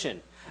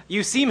proposition.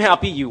 You seem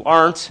happy, you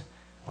aren't.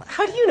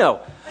 How do you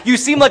know? You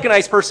seem like a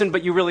nice person,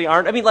 but you really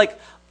aren't. I mean, like,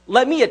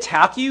 let me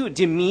attack you,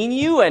 demean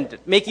you, and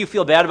make you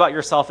feel bad about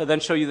yourself, and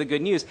then show you the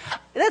good news.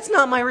 That's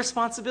not my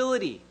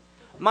responsibility.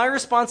 My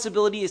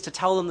responsibility is to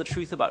tell them the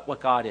truth about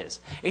what God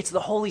is. It's the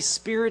Holy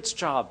Spirit's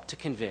job to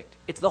convict.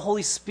 It's the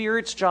Holy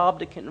Spirit's job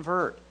to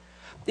convert.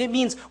 It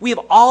means we have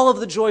all of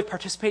the joy of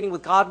participating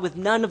with God with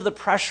none of the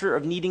pressure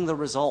of needing the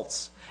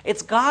results.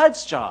 It's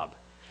God's job.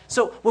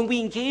 So when we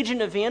engage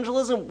in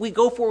evangelism, we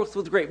go forth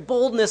with great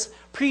boldness,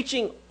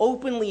 preaching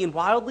openly and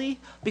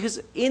wildly,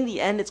 because in the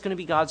end, it's going to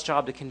be God's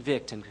job to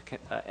convict and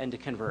to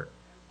convert.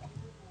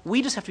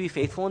 We just have to be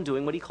faithful in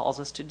doing what he calls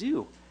us to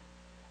do.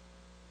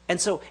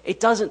 And so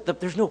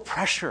there's no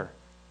pressure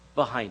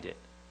behind it.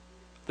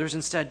 There's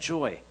instead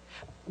joy.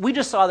 We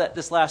just saw that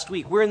this last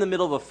week. We're in the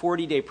middle of a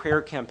 40-day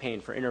prayer campaign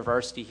for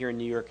InterVarsity here in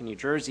New York and New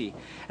Jersey.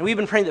 And we've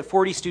been praying that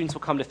 40 students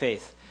will come to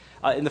faith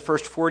in the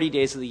first 40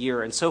 days of the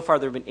year. And so far,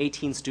 there have been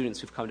 18 students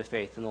who've come to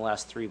faith in the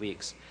last 3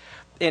 weeks.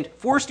 And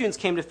 4 students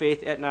came to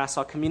faith at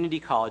Nassau Community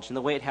College. And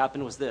the way it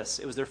happened was this.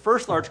 It was their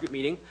first large group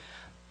meeting.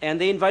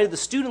 And they invited the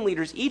student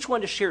leaders, each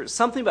one to share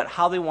something about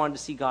how they wanted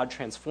to see God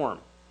transform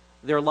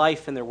their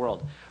life and their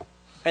world.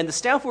 And the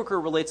staff worker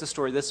relates the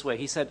story this way.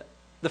 He said,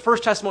 the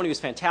first testimony was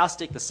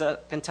fantastic. The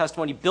second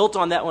testimony built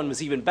on that one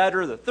was even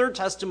better. The third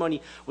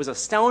testimony was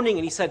astounding.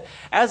 And he said,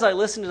 as I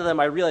listened to them,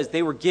 I realized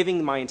they were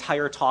giving my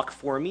entire talk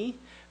for me,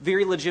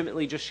 very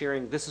legitimately just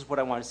sharing, this is what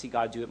I want to see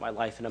God do in my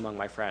life and among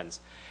my friends.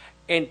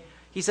 And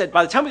he said,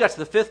 by the time we got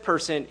to the 5th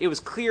person, it was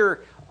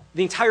clear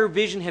the entire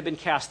vision had been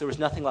cast. There was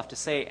nothing left to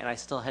say, and I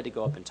still had to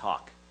go up and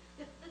talk.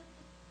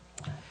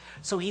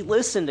 So he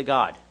listened to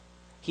God.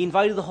 He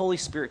invited the Holy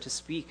Spirit to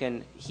speak,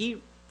 and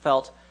he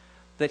felt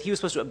that he was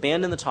supposed to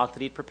abandon the talk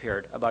that he'd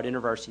prepared about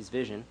InterVarsity's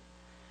vision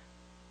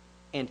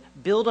and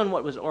build on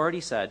what was already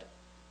said,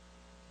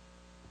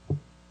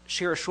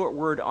 share a short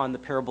word on the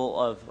parable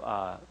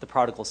of the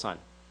prodigal son,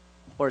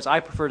 or as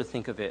I prefer to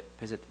think of it,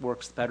 because it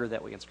works better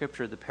that way in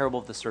Scripture, the parable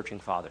of the searching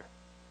father.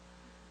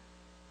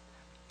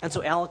 And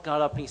so Alec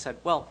got up and he said,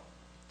 well,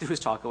 threw his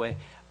talk away,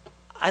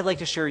 I'd like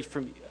to share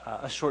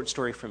a short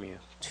story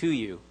to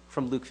you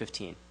from Luke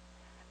 15.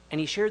 And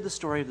he shared the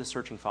story of the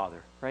searching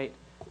father, right?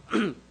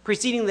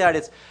 Preceding that,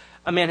 it's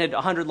a man had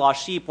 100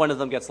 lost sheep. One of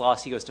them gets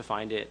lost. He goes to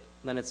find it.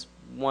 And then it's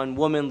one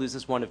woman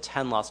loses one of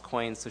 10 lost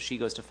coins, so she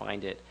goes to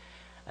find it.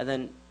 And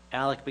then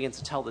Alec begins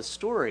to tell this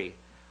story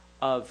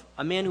of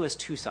a man who has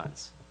 2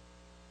 sons,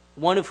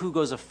 one of who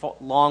goes a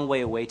long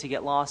way away to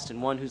get lost,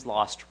 and one who's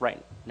lost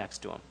right next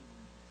to him.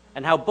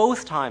 And how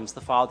both times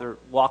the father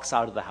walks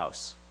out of the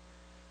house,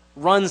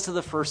 runs to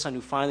the first son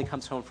who finally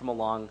comes home from a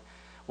long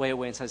way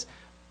away and says,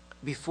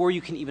 before you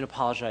can even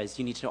apologize,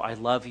 you need to know I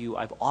love you,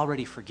 I've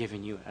already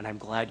forgiven you, and I'm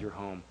glad you're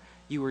home.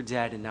 You were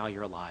dead and now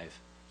you're alive.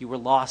 You were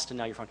lost and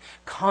now you're found.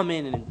 Come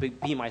in and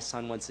be my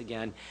son once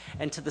again.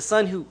 And to the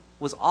son who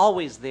was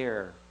always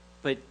there,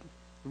 but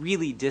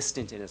really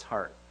distant in his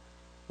heart,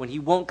 when he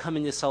won't come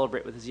in to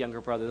celebrate with his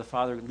younger brother, the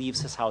father leaves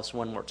his house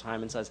one more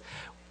time and says,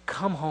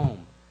 come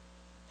home.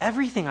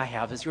 Everything I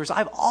have is yours.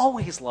 I've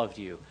always loved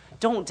you.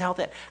 Don't doubt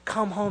that.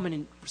 Come home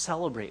and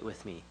celebrate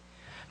with me.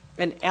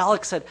 And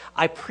Alex said,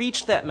 I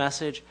preached that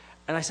message,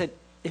 and I said,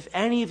 if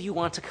any of you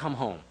want to come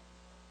home,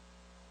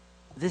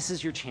 this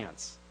is your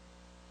chance.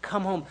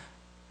 Come home.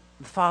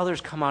 The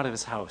Father's come out of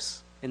his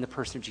house in the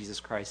person of Jesus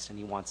Christ, and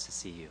he wants to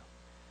see you.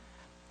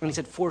 And he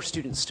said 4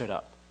 students stood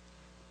up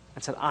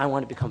and said, I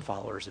want to become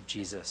followers of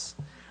Jesus.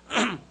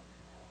 Do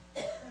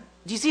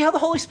you see how the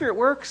Holy Spirit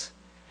works?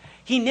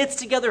 He knits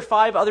together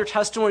 5 other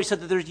testimonies so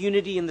that there's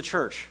unity in the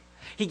church.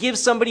 He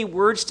gives somebody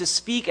words to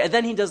speak, and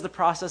then he does the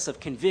process of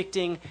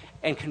convicting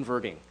and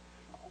converting.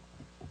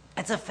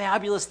 It's a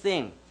fabulous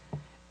thing.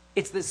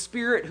 It's the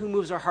Spirit who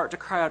moves our heart to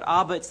cry out,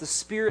 Abba. It's the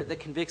Spirit that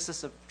convicts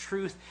us of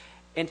truth.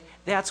 And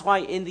that's why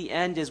in the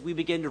end, as we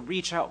begin to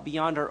reach out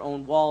beyond our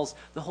own walls,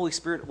 the Holy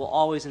Spirit will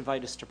always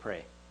invite us to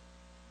pray.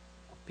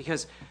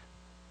 Because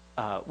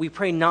we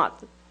pray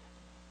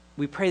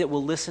that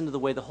we'll listen to the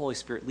way the Holy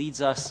Spirit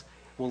leads us,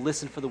 we'll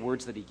listen for the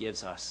words that he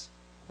gives us,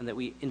 and that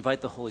we invite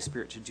the Holy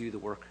Spirit to do the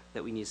work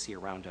that we need to see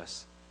around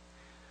us.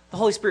 The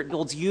Holy Spirit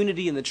builds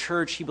unity in the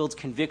church. He builds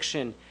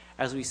conviction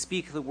as we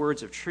speak the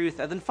words of truth.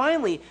 And then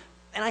finally,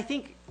 and I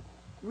think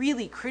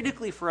really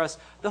critically for us,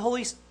 the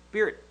Holy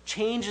Spirit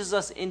changes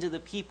us into the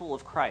people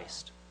of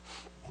Christ.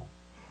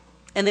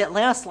 And that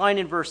last line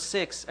in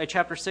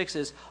chapter 6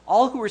 is,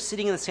 all who were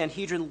sitting in the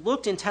Sanhedrin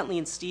looked intently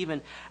at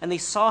Stephen, and they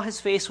saw his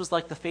face was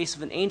like the face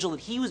of an angel,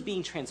 that he was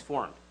being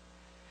transformed.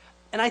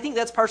 And I think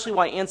that's partially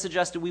why Anne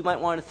suggested we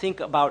might want to think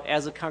about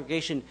as a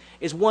congregation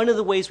is one of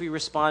the ways we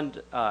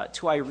respond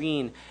to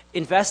Irene,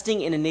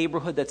 investing in a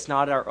neighborhood that's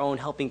not our own,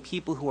 helping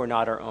people who are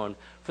not our own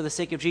for the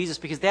sake of Jesus,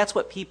 because that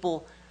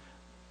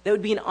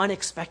would be an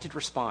unexpected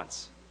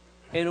response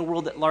in a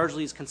world that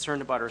largely is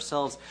concerned about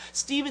ourselves.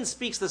 Stephen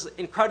speaks this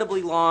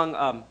incredibly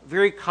long,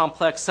 very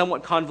complex,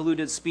 somewhat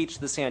convoluted speech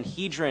to the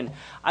Sanhedrin.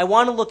 I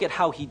want to look at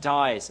how he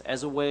dies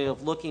as a way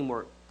of looking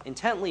more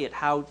intently at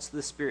how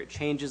the Spirit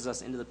changes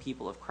us into the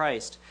people of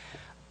Christ.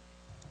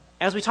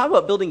 As we talk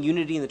about building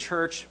unity in the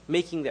church,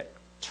 making that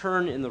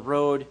turn in the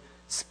road,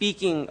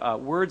 speaking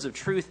words of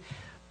truth,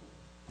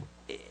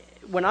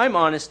 when I'm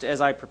honest,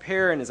 as I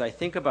prepare and as I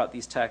think about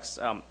these texts,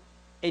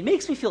 it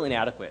makes me feel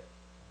inadequate.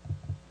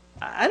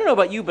 I don't know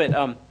about you, but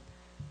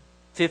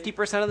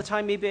 50% of the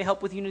time maybe I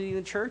help with unity in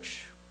the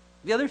church.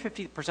 The other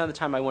 50% of the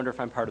time I wonder if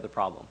I'm part of the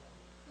problem.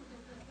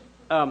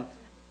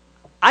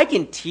 I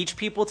can teach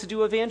people to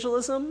do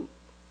evangelism.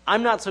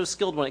 I'm not so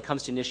skilled when it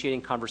comes to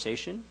initiating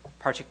conversation,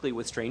 particularly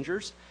with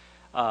strangers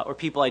or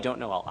people I don't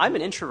know well. I'm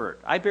an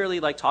introvert. I barely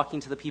like talking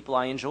to the people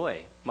I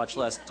enjoy, much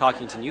less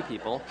talking to new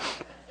people.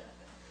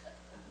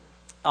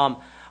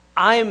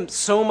 I'm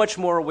so much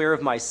more aware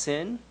of my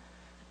sin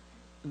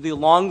the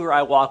longer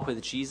I walk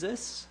with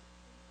Jesus,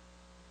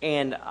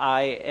 and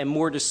I am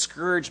more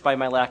discouraged by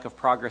my lack of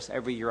progress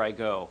every year I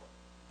go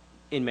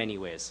in many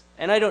ways.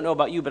 And I don't know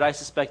about you, but I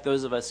suspect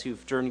those of us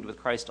who've journeyed with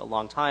Christ a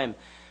long time,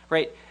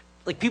 right?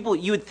 Like people,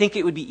 you would think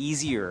it would be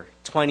easier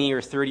 20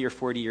 or 30 or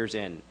 40 years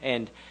in.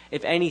 And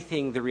if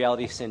anything, the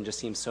reality of sin just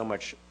seems so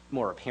much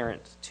more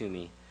apparent to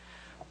me.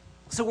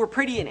 So we're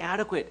pretty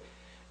inadequate.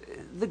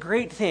 The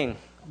great thing,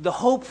 the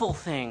hopeful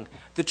thing,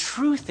 the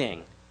true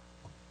thing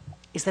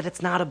is that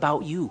it's not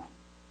about you.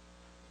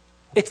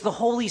 It's the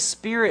Holy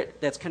Spirit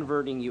that's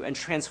converting you and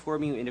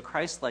transforming you into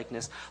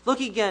Christ-likeness. Look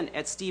again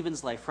at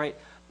Stephen's life, right?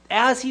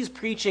 As he's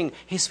preaching,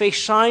 his face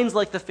shines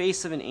like the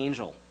face of an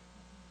angel.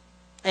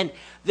 And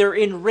they're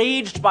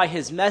enraged by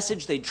his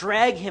message. They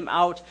drag him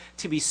out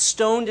to be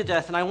stoned to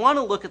death. And I want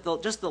to look at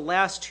just the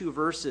last two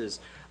verses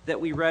that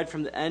we read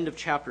from the end of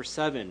chapter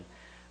 7.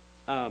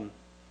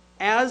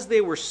 As they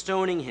were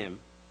stoning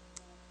him,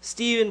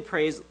 Stephen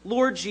prays,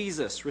 "Lord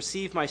Jesus,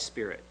 receive my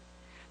spirit."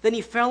 Then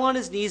he fell on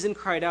his knees and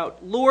cried out,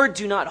 "Lord,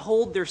 do not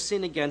hold their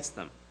sin against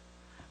them."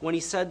 When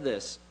he said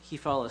this, he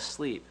fell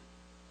asleep.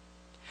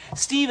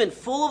 Stephen,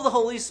 full of the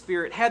Holy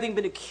Spirit, having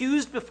been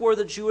accused before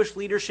the Jewish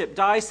leadership,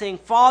 dies saying,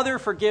 "Father,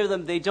 forgive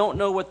them. They don't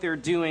know what they're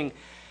doing.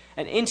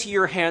 And into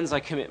your hands I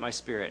commit my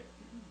spirit."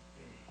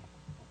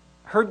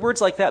 Heard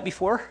words like that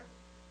before?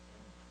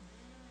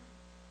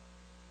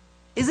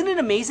 Isn't it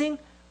amazing?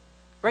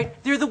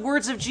 Right? They're the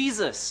words of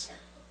Jesus.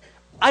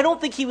 I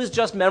don't think he was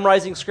just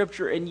memorizing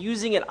scripture and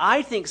using it.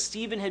 I think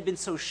Stephen had been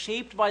so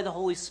shaped by the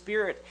Holy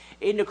Spirit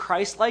into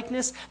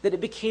Christ-likeness that it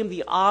became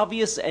the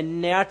obvious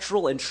and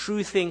natural and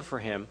true thing for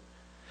him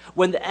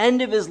when the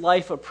end of his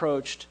life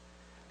approached,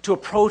 to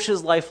approach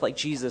his life like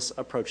Jesus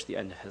approached the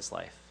end of his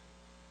life.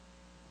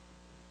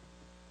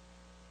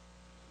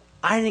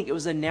 I think it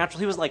was a natural.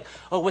 He was like,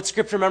 "Oh, what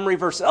scripture memory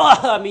verse? Oh,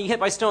 I'm being hit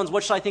by stones.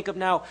 What should I think of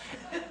now?"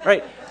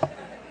 Right?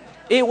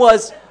 It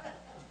was,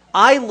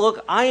 I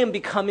am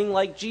becoming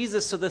like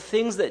Jesus, so the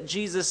things that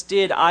Jesus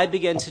did, I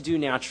begin to do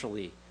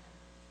naturally.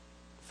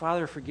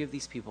 Father, forgive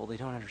these people. They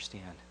don't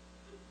understand.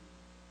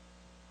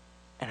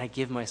 And I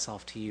give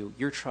myself to you.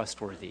 You're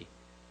trustworthy.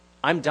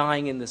 I'm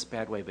dying in this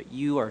bad way, but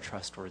you are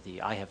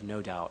trustworthy. I have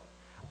no doubt.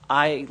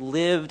 I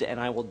lived and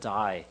I will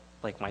die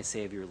like my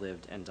Savior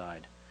lived and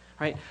died.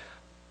 Right?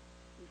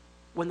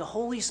 When the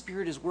Holy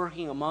Spirit is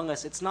working among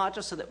us, it's not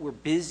just so that we're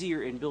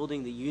busier in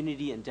building the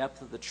unity and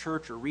depth of the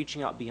church or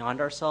reaching out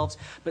beyond ourselves,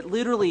 but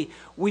literally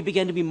we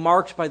begin to be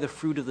marked by the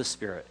fruit of the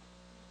Spirit.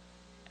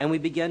 And we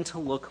begin to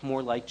look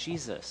more like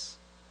Jesus.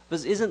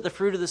 Because isn't the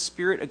fruit of the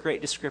Spirit a great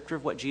descriptor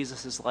of what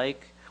Jesus is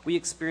like? We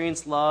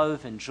experience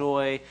love and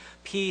joy,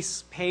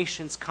 peace,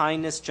 patience,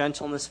 kindness,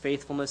 gentleness,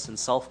 faithfulness, and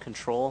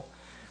self-control.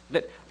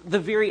 That the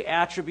very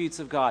attributes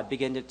of God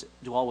begin to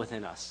dwell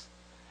within us.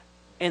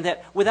 And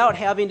that without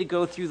having to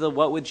go through the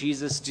what would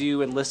Jesus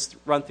do and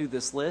run through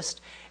this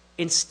list,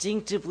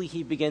 instinctively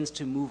he begins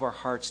to move our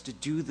hearts to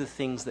do the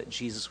things that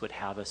Jesus would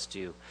have us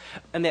do.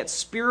 And that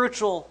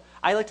spiritual,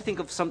 I like to think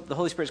of the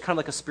Holy Spirit as kind of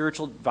like a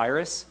spiritual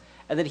virus,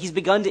 and that he's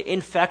begun to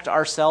infect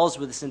our cells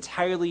with this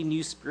entirely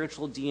new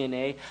spiritual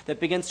DNA that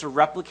begins to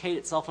replicate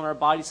itself in our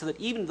body, so that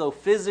even though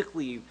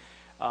physically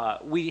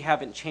we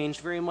haven't changed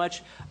very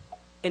much,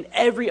 in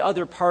every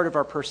other part of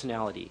our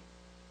personality,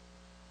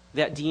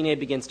 that DNA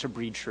begins to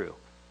breed true.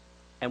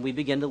 And we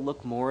begin to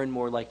look more and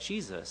more like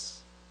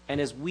Jesus.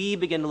 And as we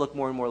begin to look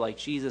more and more like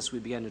Jesus, we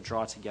begin to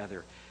draw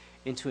together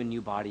into a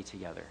new body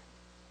together.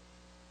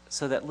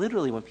 So that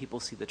literally when people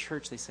see the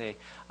church, they say,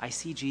 I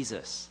see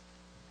Jesus.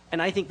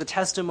 And I think the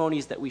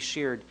testimonies that we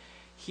shared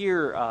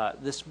here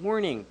this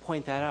morning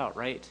point that out,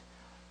 right?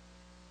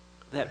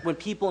 That when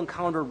people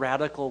encounter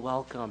radical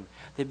welcome,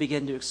 they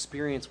begin to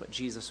experience what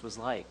Jesus was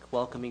like,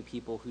 welcoming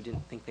people who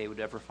didn't think they would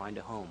ever find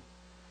a home.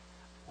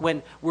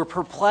 When we're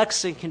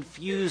perplexed and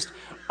confused,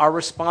 our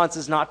response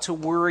is not to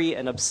worry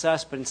and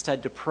obsess, but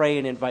instead to pray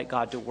and invite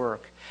God to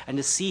work, and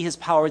to see his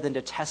power, then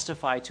to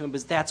testify to him,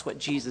 because that's what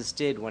Jesus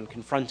did when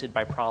confronted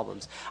by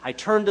problems. I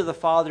turned to the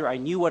Father, I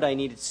knew what I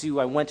needed to do,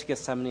 I went to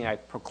Gethsemane, I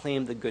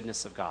proclaimed the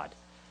goodness of God.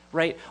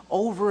 Right?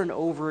 Over and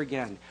over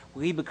again,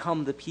 we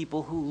become the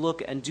people who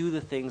look and do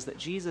the things that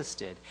Jesus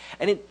did.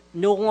 And it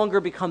no longer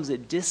becomes a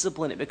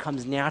discipline, it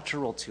becomes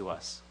natural to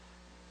us.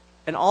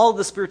 And all of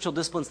the spiritual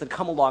disciplines that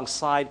come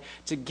alongside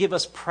to give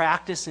us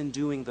practice in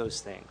doing those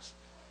things,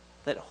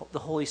 that the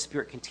Holy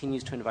Spirit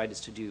continues to invite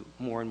us to do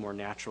more and more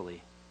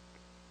naturally.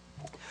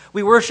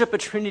 We worship a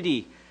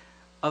Trinity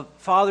of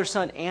Father,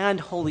 Son, and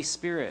Holy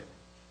Spirit.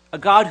 A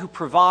God who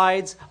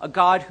provides, a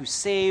God who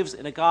saves,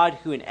 and a God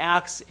who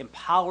enacts,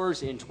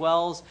 empowers,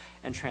 indwells,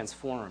 and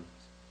transforms.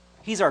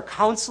 He's our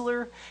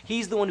counselor.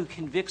 He's the one who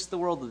convicts the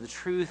world of the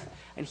truth,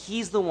 and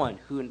he's the one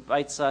who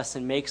invites us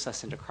and makes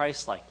us into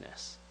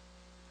Christ-likeness.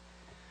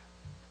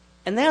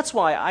 And that's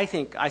why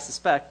I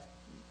suspect,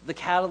 the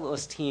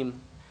Catalyst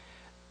team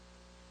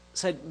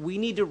said we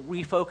need to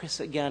refocus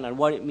again on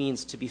what it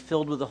means to be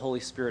filled with the Holy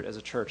Spirit as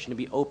a church and to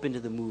be open to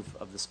the move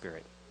of the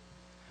Spirit.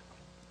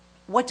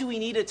 What do we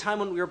need at a time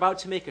when we're about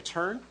to make a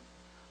turn?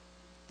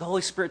 The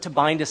Holy Spirit to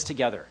bind us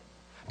together,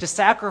 to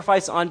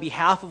sacrifice on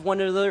behalf of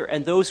one another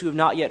and those who have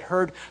not yet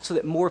heard, so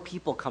that more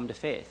people come to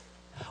faith.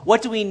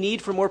 What do we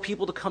need for more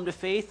people to come to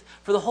faith?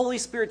 For the Holy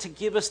Spirit to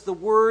give us the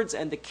words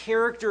and the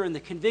character and the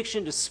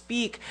conviction to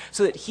speak,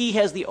 so that he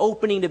has the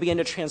opening to begin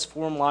to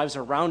transform lives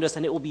around us,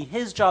 and it will be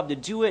his job to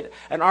do it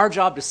and our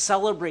job to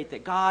celebrate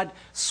that God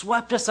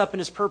swept us up in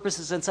his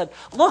purposes and said,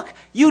 look,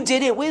 you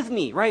did it with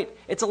me, right?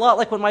 It's a lot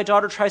like when my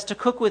daughter tries to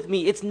cook with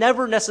me. It's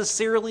never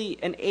necessarily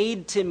an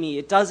aid to me.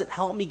 It doesn't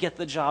help me get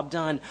the job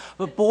done.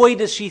 But boy,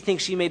 does she think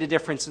she made a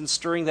difference in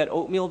stirring that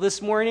oatmeal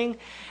this morning.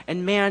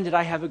 And man, did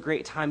I have a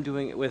great time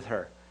doing it with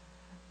her.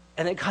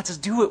 And then God says,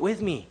 do it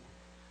with me.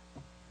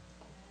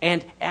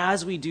 And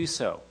as we do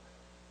so,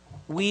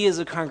 we as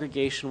a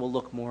congregation will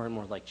look more and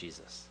more like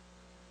Jesus.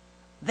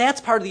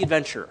 That's part of the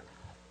adventure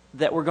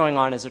that we're going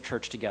on as a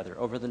church together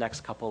over the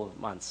next couple of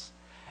months.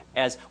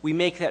 As we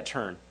make that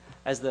turn,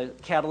 as the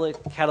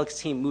Catalyst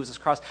team moves us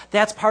across,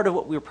 that's part of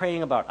what we're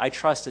praying about, I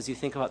trust, as you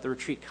think about the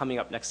retreat coming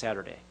up next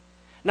Saturday.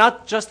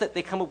 Not just that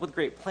they come up with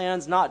great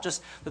plans, not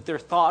just that they're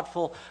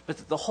thoughtful, but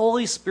that the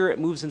Holy Spirit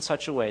moves in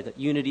such a way that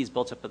unity is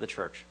built up of the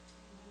church,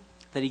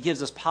 that he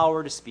gives us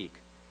power to speak,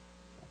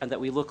 and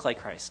that we look like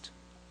Christ.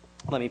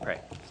 Let me pray.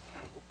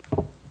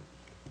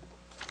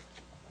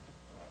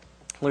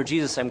 Lord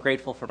Jesus, I'm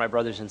grateful for my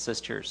brothers and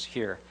sisters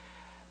here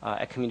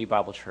at Community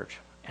Bible Church,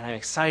 and I'm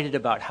excited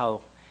about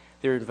how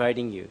they're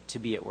inviting you to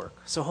be at work.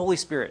 So Holy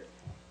Spirit,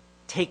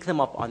 take them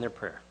up on their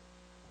prayer.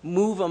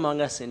 Move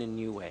among us in a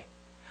new way.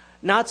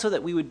 Not so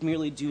that we would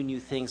merely do new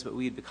things, but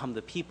we would become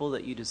the people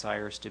that you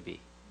desire us to be.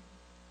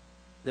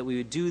 That we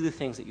would do the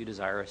things that you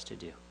desire us to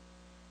do.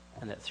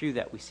 And that through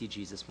that we see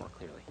Jesus more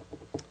clearly.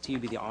 To you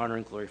be the honor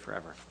and glory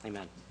forever.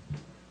 Amen.